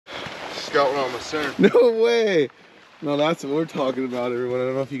just got one on my center. No way. No, that's what we're talking about, everyone. I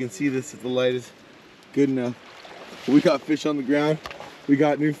don't know if you can see this if the light is good enough. We got fish on the ground. We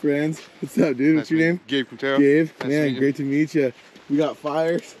got new friends. What's up, dude? What's your name? 𝗛𝗘𝗟𝗣. Gabe. Nice Man, great to meet you. We got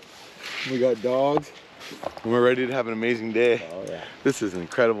fires. We got dogs. And we're ready to have an amazing day. Oh, yeah. This is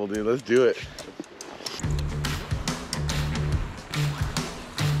incredible, dude. Let's do it.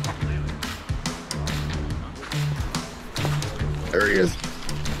 There he is.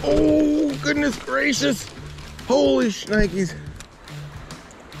 Oh, goodness gracious. Holy shnikes.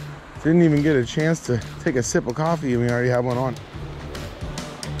 Didn't even get a chance to take a sip of coffee and we already have one on.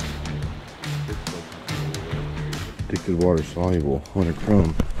 Addicted water soluble, 100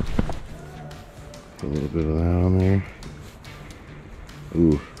 chrome. Put a little bit of that on there.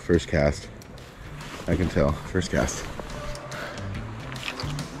 Ooh, first cast. I can tell, first cast.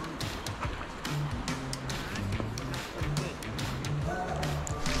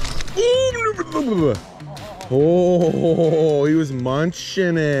 Oh, he was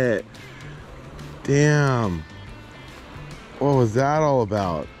munching it. Damn. What was that all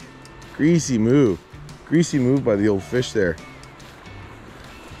about? Greasy move. Greasy move by the old fish there.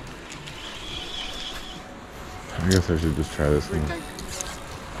 I guess I should just try this thing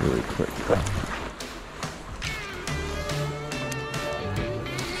really quick.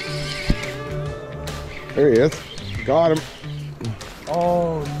 There he is. Got him.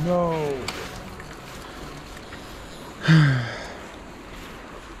 Oh no.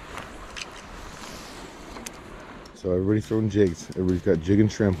 So everybody's throwing jigs. Everybody's got jig and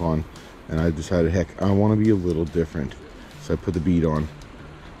shrimp on. And I decided, heck, I want to be a little different. So I put the bead on.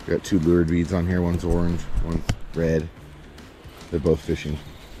 We got two lured beads on here. One's orange, one's red. They're both fishing.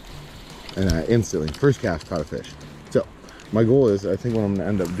 And I instantly, first cast, caught a fish. So my goal is, I think what I'm going to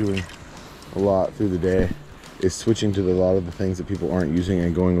end up doing a lot through the day is switching to a lot of the things that people aren't using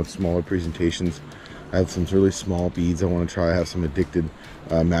and going with smaller presentations. I have some really small beads I want to try. I have some addicted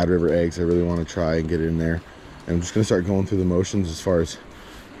Mad River eggs I really want to try and get in there. And I'm just going to start going through the motions as far as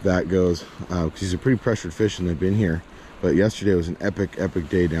that goes, because these are pretty pressured fish and they've been here. But yesterday was an epic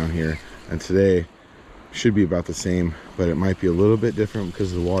day down here, and today should be about the same, but it might be a little bit different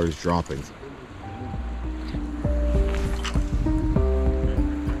because the water's dropping.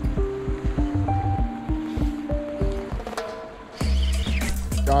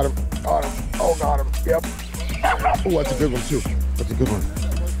 Got him, oh, got him, yep. Oh, that's a good one too. That's a good one.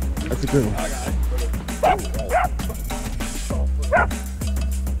 That's a good one.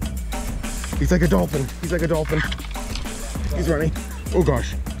 He's like a dolphin. He's like a dolphin. He's running. Oh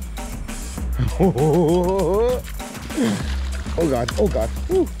gosh. Oh God. Oh God.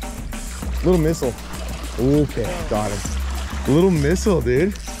 Woo. Little missile. Okay, got him. Little missile,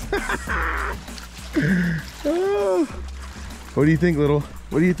 dude. Oh. What do you think, little?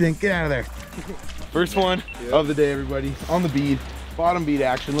 What do you think? Get out of there. First one of the day, everybody. On the bead. Bottom bead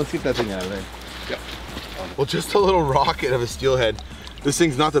action. Let's get that thing out of there. Yep. Well, just a little rocket of a steelhead. This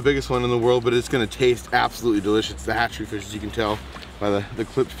thing's not the biggest one in the world, but it's gonna taste absolutely delicious. It's the hatchery fish, as you can tell by the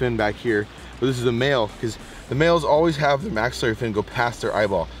clipped fin back here. But this is a male, because the males always have their maxillary fin go past their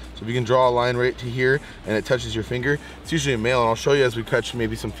eyeball. So if you can draw a line right to here and it touches your finger, it's usually a male. And I'll show you as we catch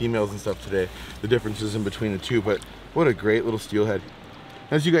maybe some females and stuff today, the differences in between the two. But what a great little steelhead.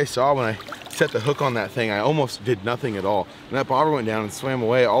 As you guys saw, when I set the hook on that thing, I almost did nothing at all. And that bobber went down and swam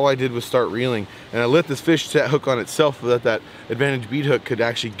away. All I did was start reeling. And I let this fish set hook on itself so that that advantage bead hook could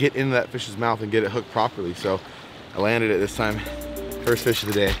actually get into that fish's mouth and get it hooked properly. So I landed it this time. First fish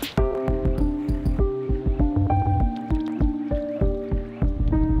of the day.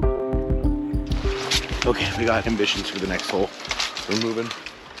 Okay, we got ambitions for the next hole. We're moving.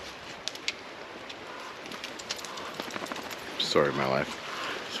 Story of my life.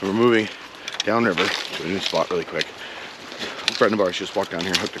 So we're moving downriver to a new spot really quick. A friend of ours just walked down here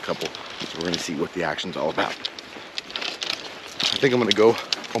and hooked a couple. So we're gonna see what the action's all about. I think I'm gonna go,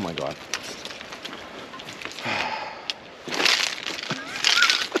 oh my God.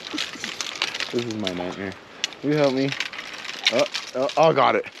 This is my nightmare. Will you help me? Oh,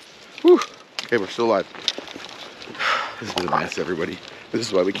 got it. Whew. Okay, we're still alive. This is a mess, everybody. This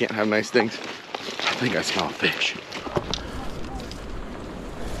is why we can't have nice things. I think I smell a fish.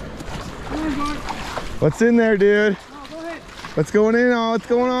 What's in there, dude? Oh, go ahead. What's going in? Oh, what's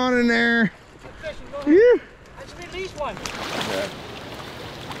going on in there? Yeah. I just at least one. Okay.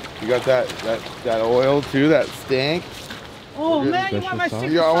 You got that oil too, that stank? Oh man, you want my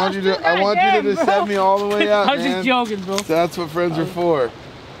secret Yeah, I want you to just set me all the way up, I'm just joking, bro. That's what friends are for.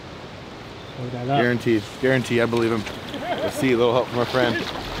 Hold that up. Guaranteed. Guaranteed, I believe him. Let's see, a little help from our friend.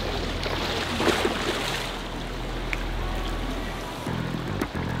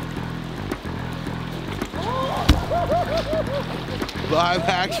 Live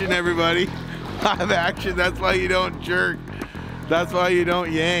action, everybody. Live action. That's why you don't jerk. That's why you don't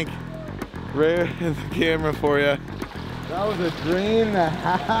yank. Right in the camera for you. That was a drain and a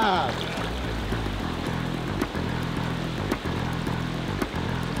half.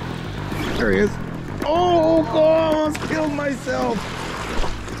 There he is. Oh, God, I almost killed myself.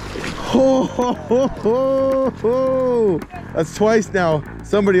 Oh, ho, ho, ho, ho. That's twice now.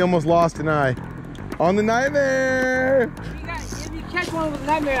 Somebody almost lost an eye. On the nightmare. If you catch one with a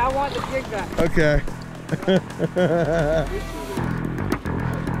nightmare, I want the jig back. Okay.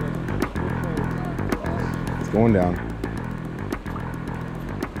 It's going down.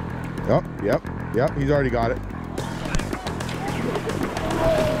 Yep. He's already got it.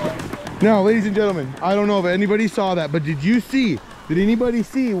 Now, ladies and gentlemen, I don't know if anybody saw that, but did anybody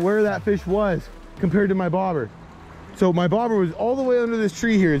see where that fish was compared to my bobber? So my bobber was all the way under this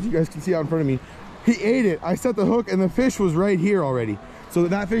tree here, as you guys can see out in front of me. He ate it. I set the hook and the fish was right here already. So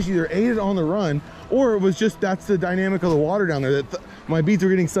that fish either ate it on the run, or it was just, that's the dynamic of the water down there. That my beads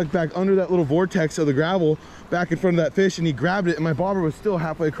were getting sucked back under that little vortex of the gravel back in front of that fish, and he grabbed it and my bobber was still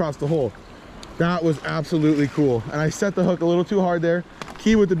halfway across the hole. That was absolutely cool. And I set the hook a little too hard there.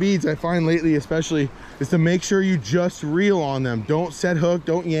 Key with the beads, I find lately especially, is to make sure you just reel on them. Don't set hook,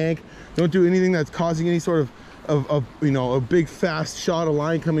 don't yank, don't do anything that's causing any sort of you know, a big fast shot of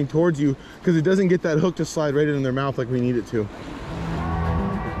line coming towards you, because it doesn't get that hook to slide right in their mouth like we need it to.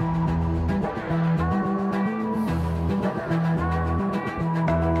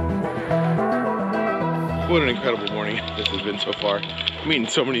 What an incredible morning this has been so far. I'm meeting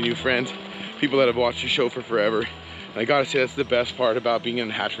so many new friends, people that have watched the show for forever. And I gotta say, that's the best part about being in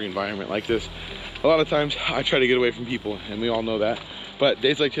a hatchery environment like this. A lot of times I try to get away from people, and we all know that. But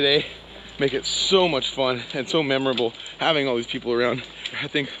days like today make it so much fun and so memorable having all these people around. I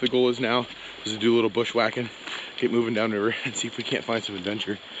think the goal is now is to do a little bushwhacking, get moving downriver, and see if we can't find some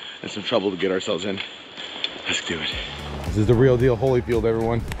adventure and some trouble to get ourselves in. Let's do it. This is the real deal, Holyfield,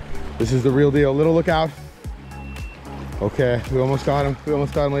 everyone. This is the real deal. Little lookout. Okay, we almost got him. We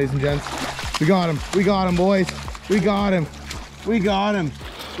almost got him, ladies and gents. We got him. We got him, boys. We got him. We got him.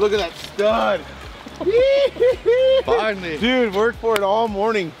 Look at that stud. Finally. Dude, worked for it all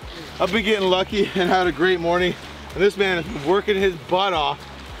morning. I've been getting lucky and had a great morning. And this man has been working his butt off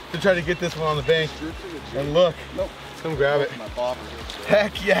to try to get this one on the bank. And look, come grab it.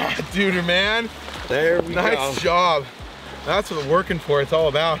 Heck yeah, dude, man. There we go. Nice job. That's what working for it's all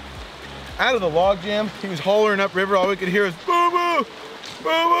about. Out of the log jam, he was hollering upriver. All we could hear was boo boo, boo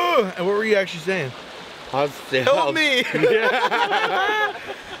boo. And what were you actually saying? Help me. Yeah.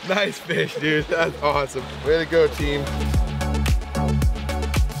 Nice fish, dude. That's awesome. Way to go, team.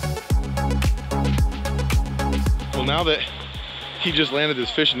 Well, now that he just landed this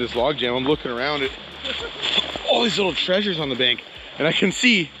fish in this log jam, I'm looking around at all these little treasures on the bank, and I can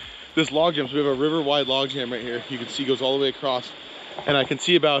see this log jam. So we have a river wide log jam right here. You can see it goes all the way across, and I can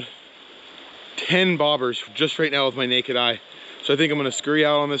see about 10 bobbers just right now with my naked eye. So I think I'm gonna scurry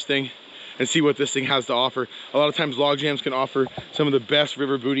out on this thing and see what this thing has to offer. A lot of times log jams can offer some of the best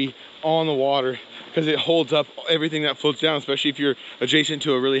river booty on the water because it holds up everything that floats down, especially if you're adjacent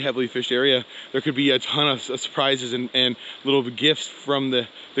to a really heavily fished area. There could be a ton of surprises and little gifts from the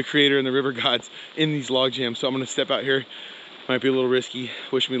creator and the river gods in these log jams. So I'm gonna step out here. Might be a little risky.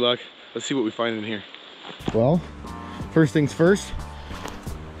 Wish me luck. Let's see what we find in here. Well, first things first,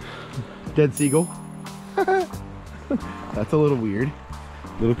 dead seagull. That's a little weird,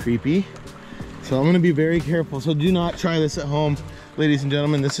 a little creepy. So I'm gonna be very careful. So do not try this at home, ladies and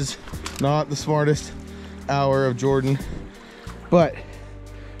gentlemen. This is not the smartest hour of Jordan, but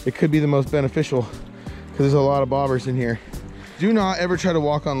it could be the most beneficial because there's a lot of bobbers in here. Do not ever try to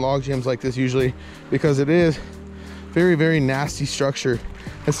walk on log jams like this usually, because it is very, very nasty structure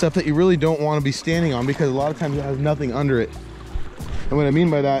and stuff that you really don't want to be standing on, because a lot of times it has nothing under it. And what I mean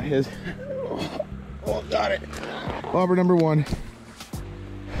by that is, oh, got it. Bobber number one.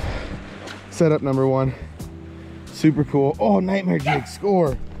 Setup number one. Super cool. Oh, nightmare jig,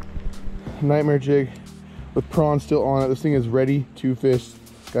 score. Nightmare jig with prawn still on it. This thing is ready to fish.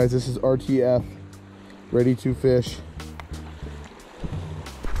 Guys, this is RTF. Ready to fish.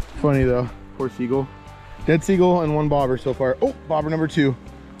 Funny though, poor seagull. Dead seagull and one bobber so far. Oh, bobber number two.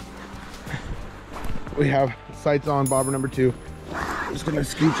 We have sights on bobber number two. I'm just gonna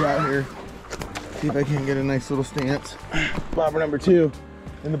scooch out here. See if I can get a nice little stance. Bobber number two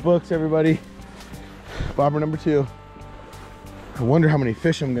in the books, everybody. Bobber number two. I wonder how many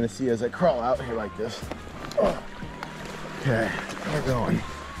fish I'm gonna see as I crawl out here like this. Oh. Okay, we're going.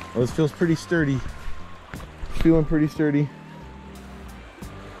 Well, this feels pretty sturdy. Feeling pretty sturdy.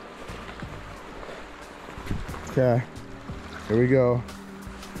 Okay, Here we go.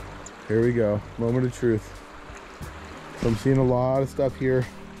 Here we go. Moment of truth. So I'm seeing a lot of stuff here.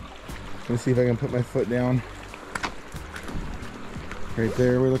 Let me see if I can put my foot down. Right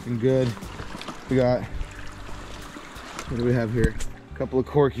there, we're looking good. We got, what do we have here? A couple of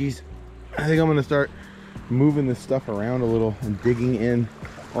corkies. I think I'm gonna start moving this stuff around a little and digging in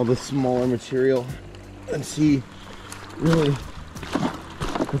all the smaller material and see really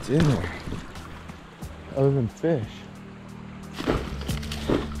what's in there other than fish.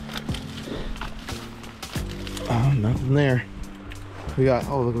 Oh, nothing there. We got,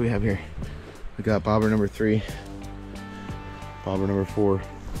 oh, look what we have here. We got bobber number 3, bobber number 4,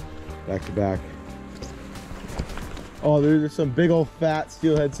 back to back. Oh, there's some big old fat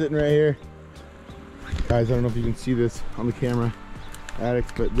steelhead sitting right here. Guys, I don't know if you can see this on the camera,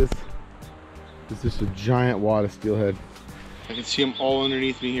 addicts, but this is just a giant wad of steelhead. I can see them all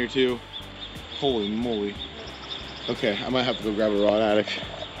underneath me here too. Holy moly. Okay, I might have to go grab a rod, addicts.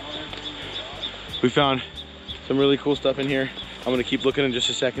 We found some really cool stuff in here. I'm gonna keep looking in just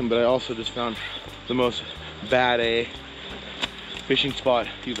a second, but I also just found the most bad fishing spot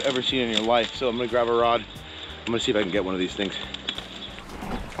you've ever seen in your life. So I'm gonna grab a rod. I'm gonna see if I can get one of these things.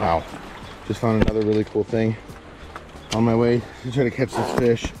 Wow, just found another really cool thing on my way to try to catch this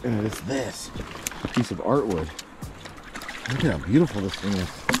fish, and it is this piece of artwood. Look at how beautiful this thing is.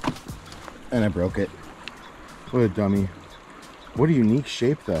 And I broke it. What a dummy. What a unique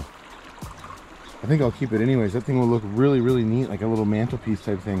shape though. I think I'll keep it anyways. That thing will look really, really neat, like a little mantelpiece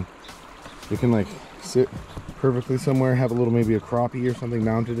type thing. It can like sit perfectly somewhere, have a little, maybe a crappie or something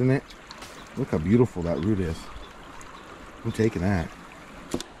mounted in it. Look how beautiful that root is. I'm taking that.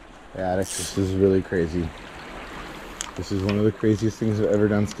 Yeah, this is really crazy. This is one of the craziest things I've ever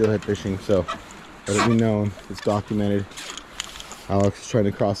done steelhead fishing, so let it be known, it's documented. Alex is trying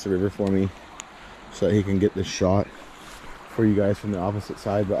to cross the river for me so that he can get this shot for you guys from the opposite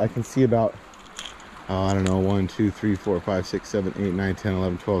side, but I can see about, oh, I don't know, 1, 2, 3, 4, 5, 6, 7, 8, 9, 10,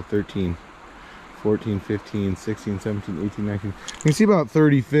 11, 12, 13, 14, 15, 16, 17, 18, 19. You can see about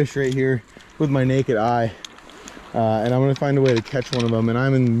 30 fish right here with my naked eye. And I'm gonna find a way to catch one of them. And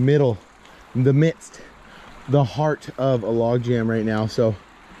I'm in the middle, the heart of a log jam right now. So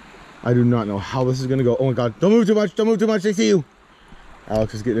I do not know how this is gonna go. Oh my God, don't move too much, don't move too much, I see you.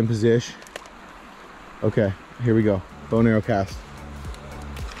 Alex is getting in position. Okay, here we go, bow and arrow cast.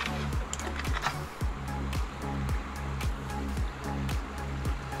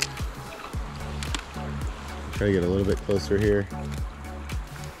 Try to get a little bit closer here.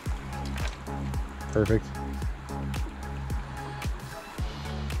 Perfect.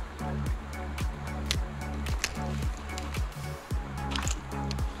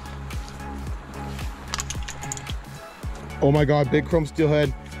 Oh my God, big chrome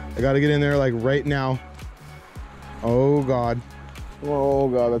steelhead. I gotta get in there like right now. Oh God. Oh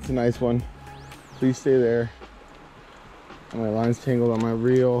God, that's a nice one. Please stay there. My line's tangled on my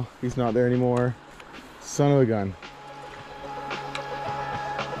reel. He's not there anymore. Son of a gun.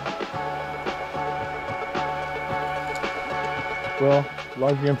 Well,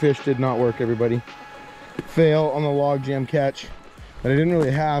 log jam fish did not work, everybody. Fail on the log jam catch. But I didn't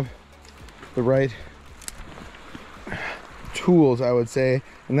really have the right tools, I would say.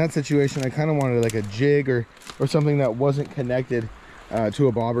 In that situation, I kind of wanted like a jig or something that wasn't connected to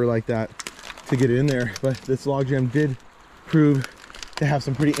a bobber like that to get in there. But this log jam did prove to have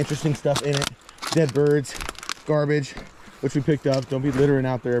some pretty interesting stuff in it. Dead birds, garbage, which we picked up. Don't be littering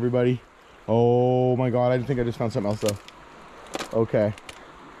out there, everybody. Oh my God, I think I just found something else though. Okay,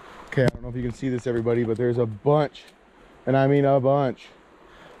 I don't know if you can see this, everybody, but there's a bunch, and I mean a bunch,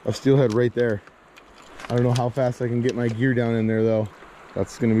 of steelhead right there. I don't know how fast I can get my gear down in there though.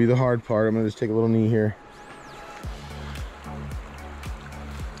 That's gonna be the hard part. I'm gonna just take a little knee here.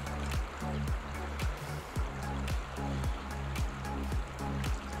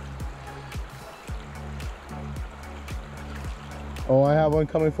 Oh, I have one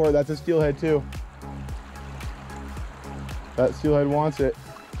coming forward. That's a steelhead too. That steelhead wants it.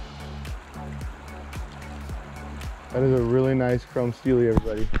 That is a really nice chrome steely,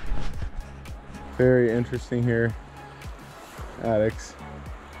 everybody. Very interesting here, addicts.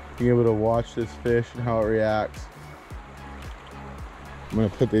 Being able to watch this fish and how it reacts. I'm gonna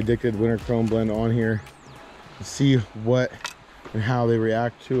put the Addicted Winter Chrome blend on here and see what and how they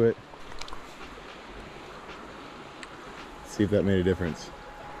react to it. See if that made a difference.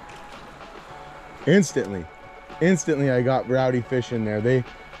 Instantly I got rowdy fish in there. They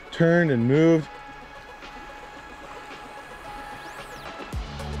turned and moved.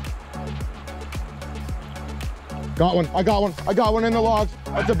 Got one, I got one in the logs.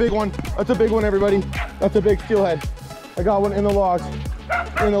 That's a big one, everybody. That's a big steelhead. I got one in the logs.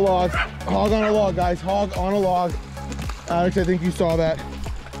 In the logs. Hog on a log, guys. Hog on a log. Alex, I think you saw that.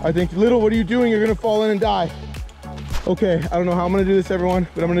 I think, Little, what are you doing? You're gonna fall in and die. Okay, I don't know how I'm gonna do this, everyone,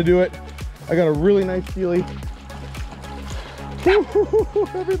 but I'm gonna do it. I got a really nice feelie.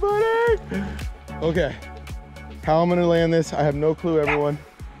 Everybody! Okay, how I'm gonna land this, I have no clue, everyone,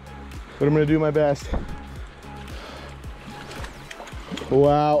 but I'm gonna do my best.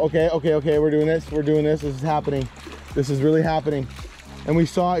 Wow, okay, we're doing this, this is happening. This is really happening. And we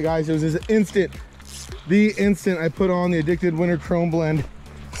saw it, guys, it was this instant. The instant I put on the Addicted Winter Chrome Blend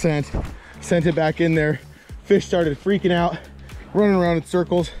scent, sent it back in there, fish started freaking out, running around in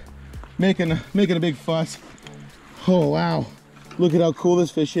circles, making a big fuss. Oh, wow. Look at how cool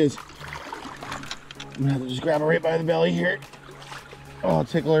this fish is. I'm gonna have to just grab her right by the belly here. Oh,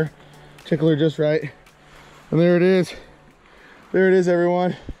 tickle her just right. And there it is. There it is,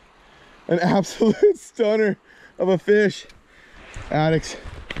 everyone. An absolute stunner of a fish. Addicts.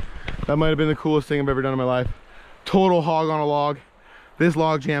 That might have been the coolest thing I've ever done in my life. Total hog on a log. This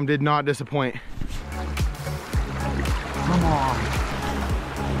log jam did not disappoint. Come on.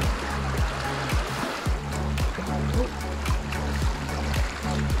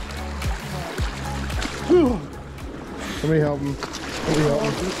 Somebody help him. Somebody help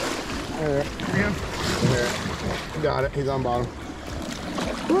him. There. There. Got it. He's on bottom.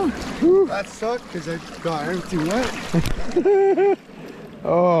 That sucked because I got everything wet.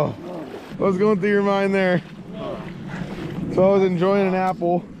 Oh, what's going through your mind there? So I was enjoying an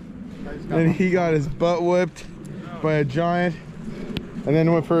apple, and he got his butt whipped by a giant, and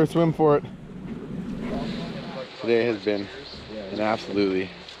then went for a swim for it. Today has been an absolutely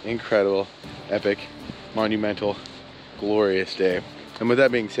incredible, epic, monumental, glorious day. And with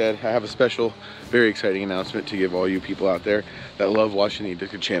that being said, I have a special, very exciting announcement to give all you people out there that love watching the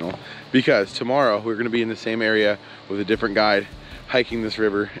Addicted channel. Because tomorrow we're going to be in the same area with a different guide, hiking this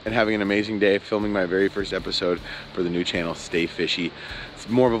river and having an amazing day, filming my very first episode for the new channel, Stay Fishy. It's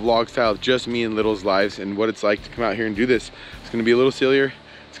more of a vlog style, just me and Little's lives and what it's like to come out here and do this. It's going to be a little sillier,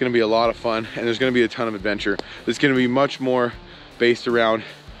 it's going to be a lot of fun, and there's going to be a ton of adventure. It's going to be much more based around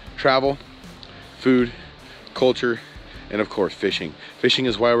travel, food, culture, and of course fishing. Fishing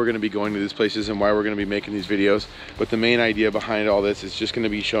is why we're going to be going to these places and why we're going to be making these videos. But the main idea behind all this is just going to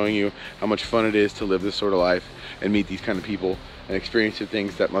be showing you how much fun it is to live this sort of life and meet these kind of people and experience the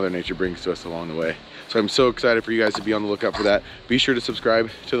things that Mother Nature brings to us along the way. So I'm so excited for you guys to be on the lookout for that. Be sure to subscribe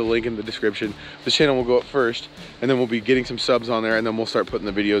to the link in the description. This channel will go up first, and then we'll be getting some subs on there, and then we'll start putting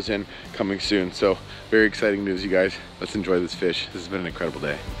the videos in coming soon. So very exciting news, you guys. Let's enjoy this fish. This has been an incredible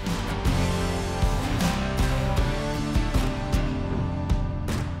day.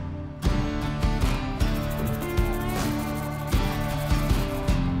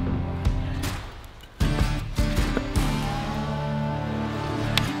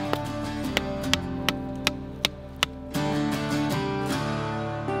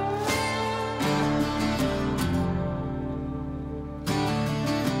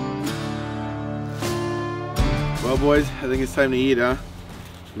 Well, boys, I think it's time to eat, huh?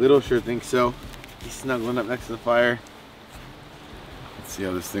 Little sure thinks so. He's snuggling up next to the fire. Let's see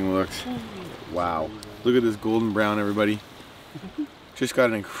how this thing looks. Wow. Look at this golden brown, everybody. Just got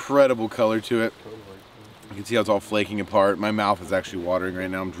an incredible color to it. You can see how it's all flaking apart. My mouth is actually watering right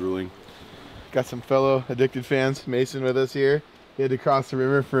now. I'm drooling. Got some fellow Addicted fans, Mason, with us here. He had to cross the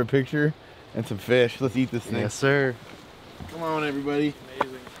river for a picture and some fish. Let's eat this thing. Yes, sir. Come on, everybody.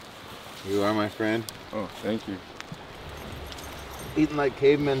 Amazing. You are my friend. Oh, thank you. Eating like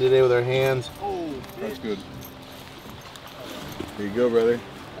cavemen today with our hands. Oh, that's good. Here you go, brother.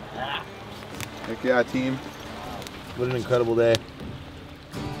 Heck yeah, team. What an incredible day.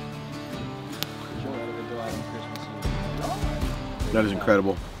 That is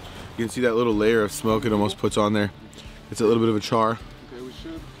incredible. You can see that little layer of smoke it almost puts on there. It's a little bit of a char. Okay, we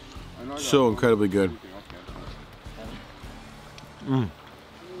should. So incredibly good. Here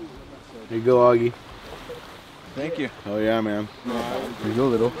you go, Augie. Thank you. Oh yeah, man. Here you go,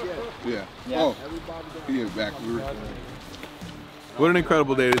 Little. Yeah. Oh, he is back. What an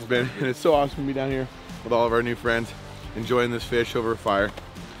incredible day it's been, and it's so awesome to be down here with all of our new friends, enjoying this fish over a fire.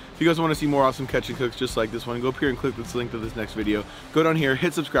 If you guys want to see more awesome catch and cooks just like this one, go up here and click this link to this next video. Go down here,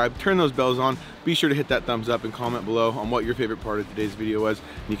 hit subscribe, turn those bells on. Be sure to hit that thumbs up and comment below on what your favorite part of today's video was.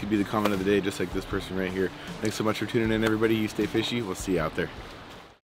 And you could be the comment of the day just like this person right here. Thanks so much for tuning in, everybody. You stay fishy. We'll see you out there.